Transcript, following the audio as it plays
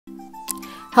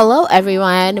Hello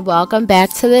everyone, welcome back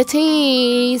to the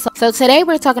teas. So today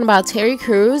we're talking about Terry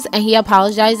Crews, and he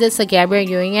apologizes to Gabrielle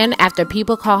Union after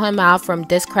people call him out from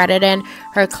discrediting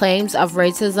her claims of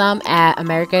racism at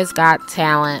America's Got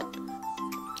Talent.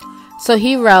 So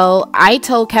he wrote, I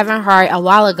told Kevin Hart a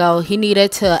while ago he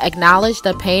needed to acknowledge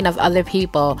the pain of other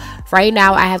people. Right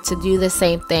now I have to do the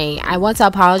same thing. I want to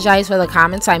apologize for the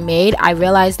comments I made. I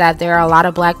realize that there are a lot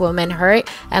of black women hurt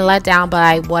and let down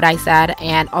by what I said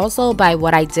and also by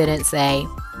what I didn't say.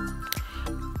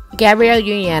 Gabrielle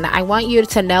Union, I want you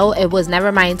to know it was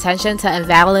never my intention to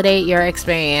invalidate your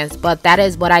experience, but that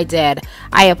is what I did.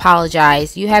 I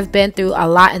apologize. You have been through a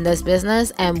lot in this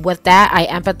business, and with that, I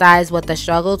empathize with the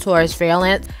struggle towards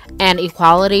fairness and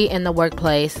equality in the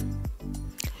workplace.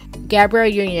 Gabrielle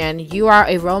Union, you are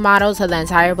a role model to the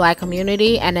entire black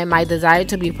community, and in my desire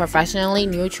to be professionally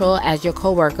neutral as your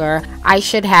coworker, I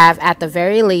should have, at the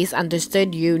very least,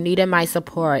 understood you needed my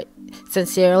support.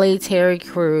 Sincerely, Terry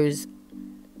Crews.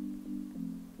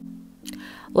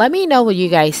 Let me know what you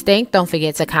guys think. Don't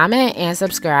forget to comment and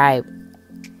subscribe.